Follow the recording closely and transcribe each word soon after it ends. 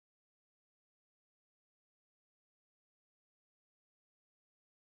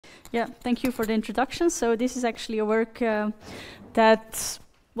Yeah, thank you for the introduction. So this is actually a work that,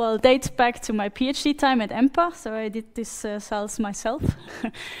 well, dates back to my PhD time at EMPA. So I did this cells myself.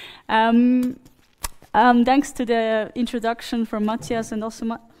 Thanks to the introduction from Matthias and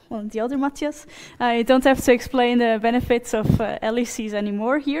also the other Matthias, I don't have to explain the benefits of LECs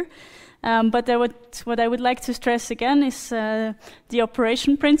anymore here. But what I would like to stress again is the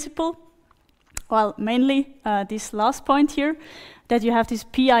operation principle. Well, mainly this last point here, that you have this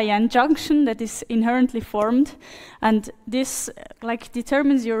PIN junction that is inherently formed, and this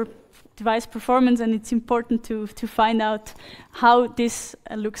determines your device performance, and it's important to find out how this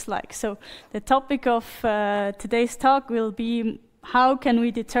looks like. So the topic of today's talk will be how can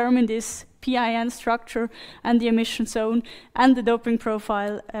we determine this PIN structure and the emission zone and the doping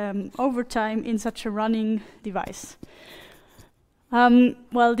profile over time in such a running device.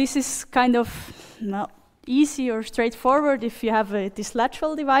 Well, this is kind of not easy or straightforward if you have these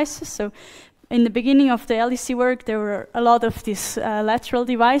lateral devices. So in the beginning of the LEC work, there were a lot of these lateral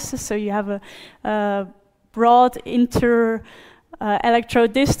devices. So you have a broad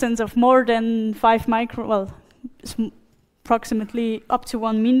inter-electrode distance of more than 5 micron, well, approximately up to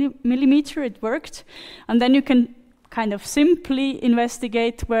 1 millimeter, it worked. And then you can kind of simply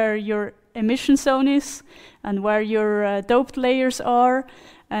investigate where your emission zone is and where your doped layers are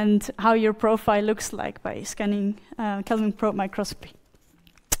and how your profile looks like by scanning Kelvin probe microscopy.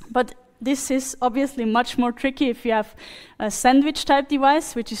 But this is obviously much more tricky if you have a sandwich type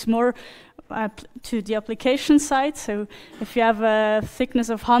device, which is more to the application side. So if you have a thickness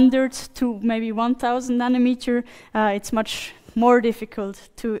of 100 to maybe 1000 nanometer, it's much more difficult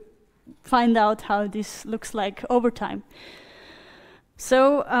to find out how this looks like over time.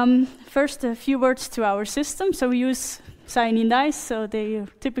 So first, a few words to our system. So we use cyanine dyes, so they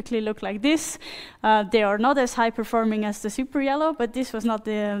typically look like this. They are not as high performing as the super yellow, but this was not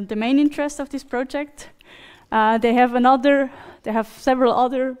the main interest of this project. They have several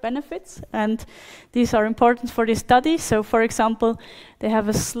other benefits, and these are important for this study. So for example, they have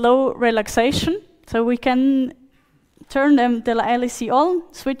a slow relaxation, so we can turn the LEC on,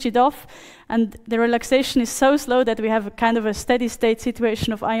 switch it off, and the relaxation is so slow that we have a kind of a steady state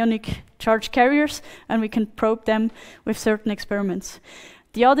situation of ionic charge carriers, and we can probe them with certain experiments.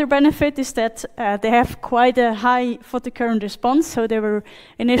 The other benefit is that they have quite a high photocurrent response, so they were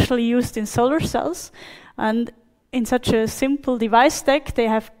initially used in solar cells, and in such a simple device stack, they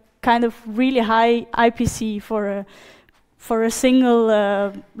have kind of really high IPC for a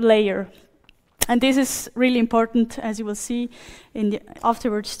single layer. And this is really important, as you will see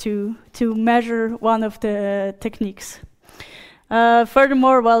afterwards, to measure one of the techniques.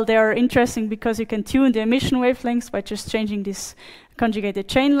 Furthermore, well, they are interesting because you can tune the emission wavelengths by just changing this conjugated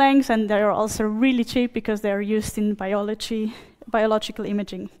chain lengths, and they are also really cheap because they are used in biological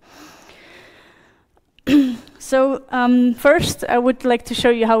imaging. So first, I would like to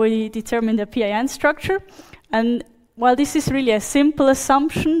show you how we determine the PIN structure. And well, this is really a simple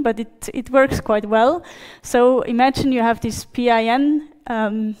assumption, but it works quite well. So imagine you have this PIN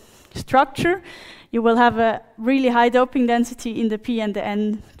structure. You will have a really high doping density in the P and the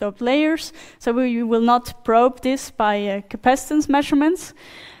N doped layers. So we will not probe this by capacitance measurements.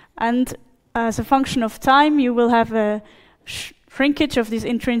 And as a function of time, you will have a shrinkage of this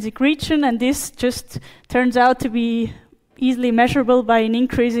intrinsic region, and this just turns out to be easily measurable by an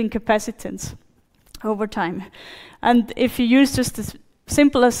increase in capacitance over time. And if you use just a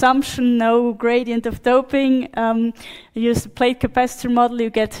simple assumption, no gradient of doping, you use the plate capacitor model, you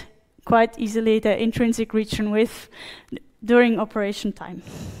get quite easily the intrinsic region width during operation time.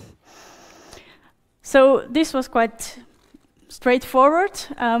 So this was quite straightforward.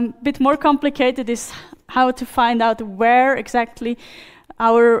 Bit more complicated is how to find out where exactly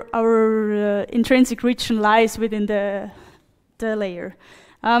our intrinsic region lies within the layer.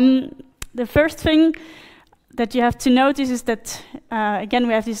 The first thing that you have to notice is that, again,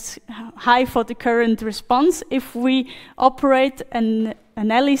 we have this high photocurrent response if we operate an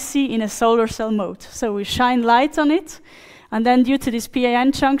LEC in a solar cell mode. So we shine light on it, and then due to this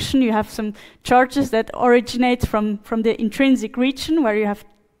PIN junction, you have some charges that originate from the intrinsic region, where you have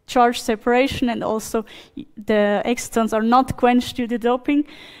charge separation, and also the excitons are not quenched due to doping.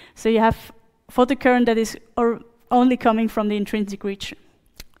 So you have photocurrent that is only coming from the intrinsic region.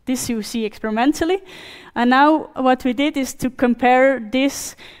 This you see experimentally. And now what we did is to compare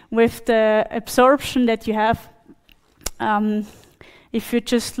this with the absorption that you have if you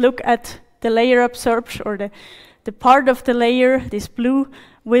just look at the layer absorption, or the part of the layer, this blue,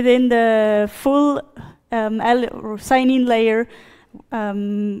 within the full or cyanine layer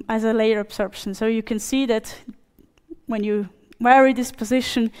as a layer absorption. So you can see that when you vary this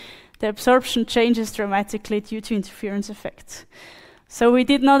position, the absorption changes dramatically due to interference effects. So we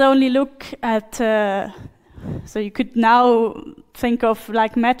did not only look at, so you could now think of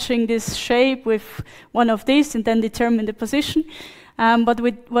like matching this shape with one of these and then determine the position. But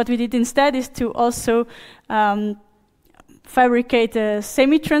what we did instead is to also fabricate a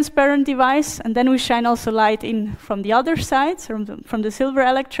semi-transparent device, and then we shine also light in from the other side, from the silver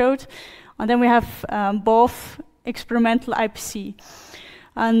electrode, and then we have both experimental IPC.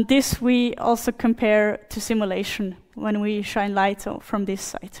 And this we also compare to simulation when we shine light from this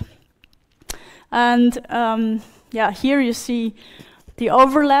side. And yeah, here you see the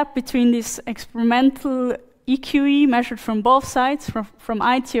overlap between this experimental EQE measured from both sides, from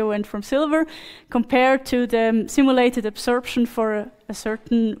ITO and from silver, compared to the simulated absorption for a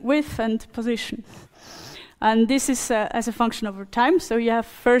certain width and position. And this is as a function over time. So you have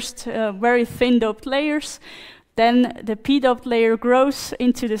first very thin doped layers, then the p-doped layer grows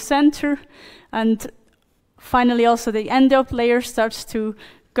into the center, and finally also the n-doped layer starts to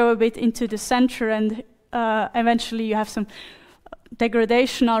go a bit into the center, and eventually you have some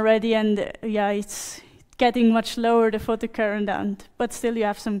degradation already, and yeah, it's getting much lower, the photocurrent, but still you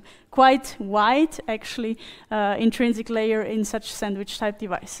have some quite wide, actually, intrinsic layer in such sandwich type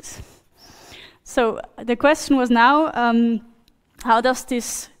devices. So the question was now, how does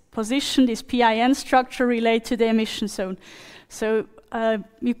this position, this PIN structure, relate to the emission zone? So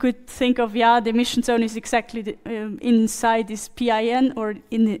you could think of, yeah, the emission zone is exactly inside this PIN, or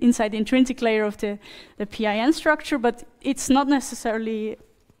inside the intrinsic layer of the PIN structure, but it's not necessarily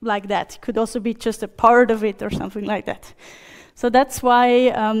like that. It could also be just a part of it or something like that. So that's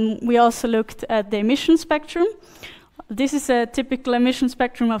why we also looked at the emission spectrum. This is a typical emission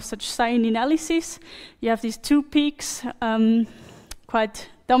spectrum of such cyanine LECs. You have these two peaks quite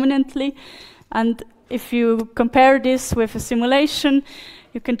dominantly, and if you compare this with a simulation,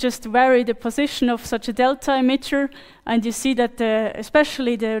 you can just vary the position of such a delta emitter, and you see that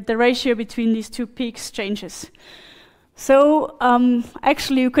especially the ratio between these two peaks changes. So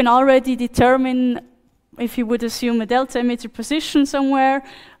actually you can already determine, if you would assume a delta emitter position somewhere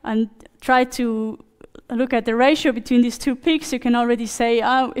and try to look at the ratio between these two peaks, you can already say,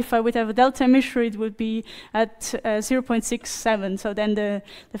 if I would have a delta emitter, it would be at 0.67, so then the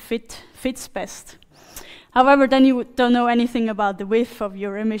fit fits best. However, then you don't know anything about the width of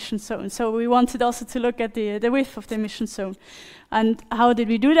your emission zone. So we wanted also to look at the width of the emission zone. And how did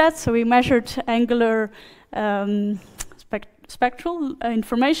we do that? So we measured angular spectral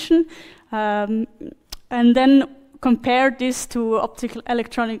information, and then compared this to optical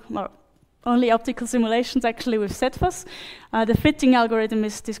electronic, well, only optical simulations actually with ZFOS. The fitting algorithm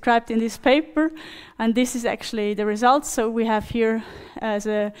is described in this paper, and this is actually the results. So we have here as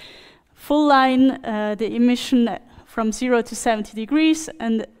a full line the emission from 0 to 70 degrees,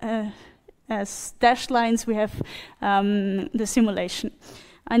 and as dashed lines we have the simulation.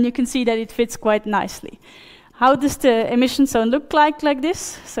 And you can see that it fits quite nicely. How does the emission zone look like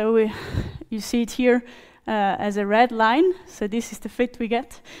this? So you see it here as a red line. So this is the fit we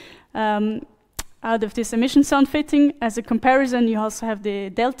get out of this emission zone fitting. As a comparison, you also have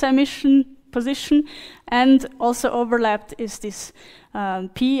the delta emission position, and also overlapped is this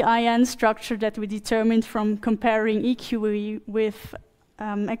PIN structure that we determined from comparing EQE with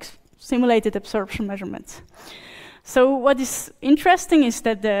simulated absorption measurements. So what is interesting is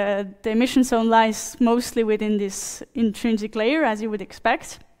that the emission zone lies mostly within this intrinsic layer, as you would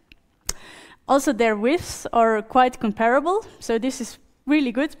expect. Also, their widths are quite comparable, so this is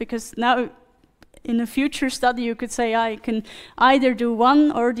really good, because now in a future study you could say I can either do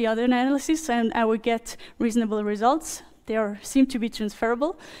one or the other analysis and I would get reasonable results. They seem to be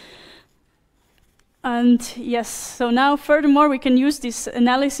transferable. And yes, so now furthermore we can use this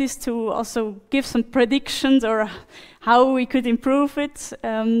analysis to also give some predictions or how we could improve it,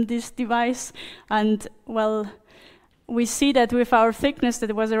 this device. And well, we see that with our thickness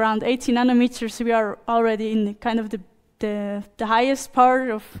that was around 80 nanometers, we are already in kind of the highest part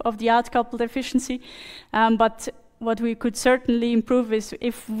of the outcoupled efficiency. But what we could certainly improve is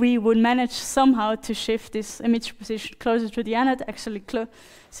if we would manage somehow to shift this emitter position closer to the anode, actually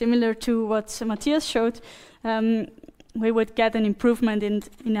similar to what Matthias showed, we would get an improvement in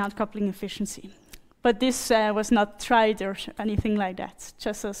outcoupling efficiency. But this was not tried or anything like that,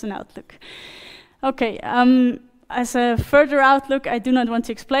 just as an outlook. Okay, as a further outlook, I do not want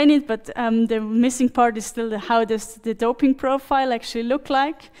to explain it, but the missing part is still how does the doping profile actually look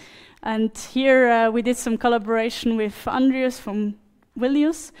like. And here we did some collaboration with Andreas from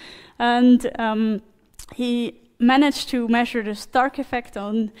Vilnius, and he managed to measure the Stark effect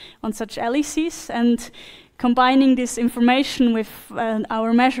on such LECs, and combining this information with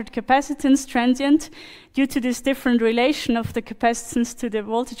our measured capacitance transient, due to this different relation of the capacitance to the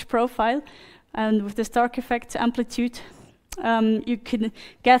voltage profile, and with the Stark effect amplitude, you can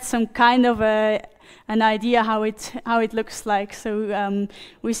get some kind of an idea how it looks like. So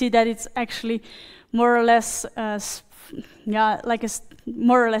we see that it's actually more or less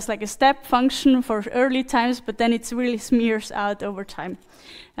more or less like a step function for early times, but then it really smears out over time.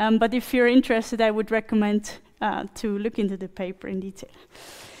 But if you're interested, I would recommend to look into the paper in detail.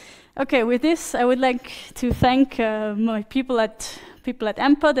 Okay, with this, I would like to thank my people at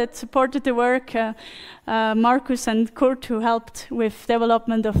EMPA that supported the work, Markus and Kurt, who helped with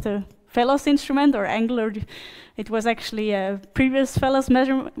development of the Fellows instrument, or Angular. It was actually a previous Fellows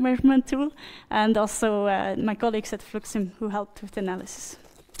measurement tool, and also my colleagues at Fluxim who helped with the analysis.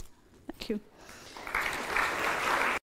 Thank you.